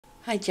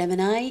Hi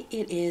Gemini,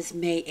 it is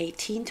May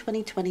 18,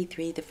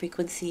 2023, the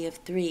frequency of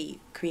 3,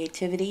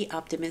 creativity,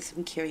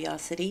 optimism,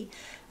 curiosity.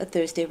 A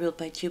Thursday ruled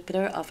by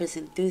Jupiter offers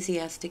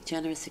enthusiastic,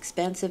 generous,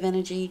 expansive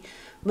energy.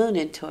 Moon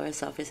in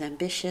Taurus offers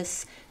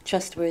ambitious,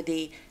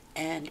 trustworthy,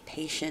 and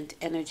patient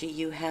energy.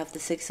 You have the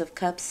Six of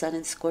Cups, Sun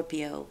in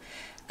Scorpio,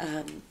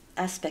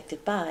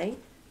 aspected by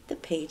the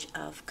Page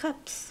of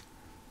Cups.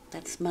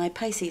 That's my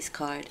Pisces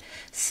card.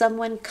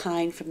 Someone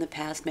kind from the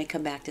past may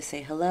come back to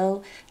say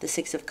hello. The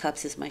Six of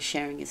Cups is my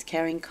sharing is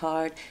caring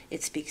card.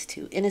 It speaks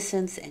to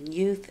innocence and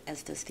youth,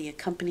 as does the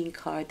accompanying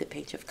card, the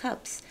Page of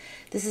Cups.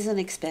 This is an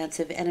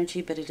expansive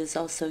energy, but it is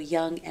also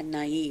young and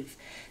naive.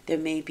 There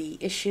may be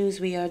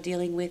issues we are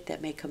dealing with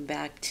that may come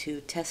back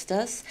to test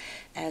us,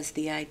 as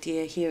the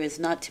idea here is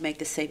not to make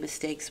the same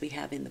mistakes we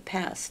have in the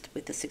past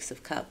with the Six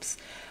of Cups.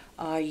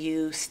 Are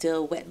you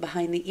still wet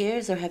behind the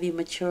ears, or have you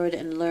matured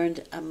and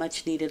learned a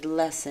much-needed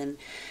lesson?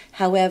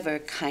 However,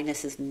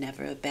 kindness is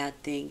never a bad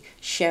thing.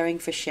 Sharing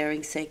for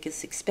sharing's sake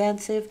is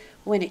expansive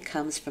when it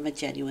comes from a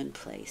genuine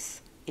place.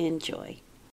 Enjoy.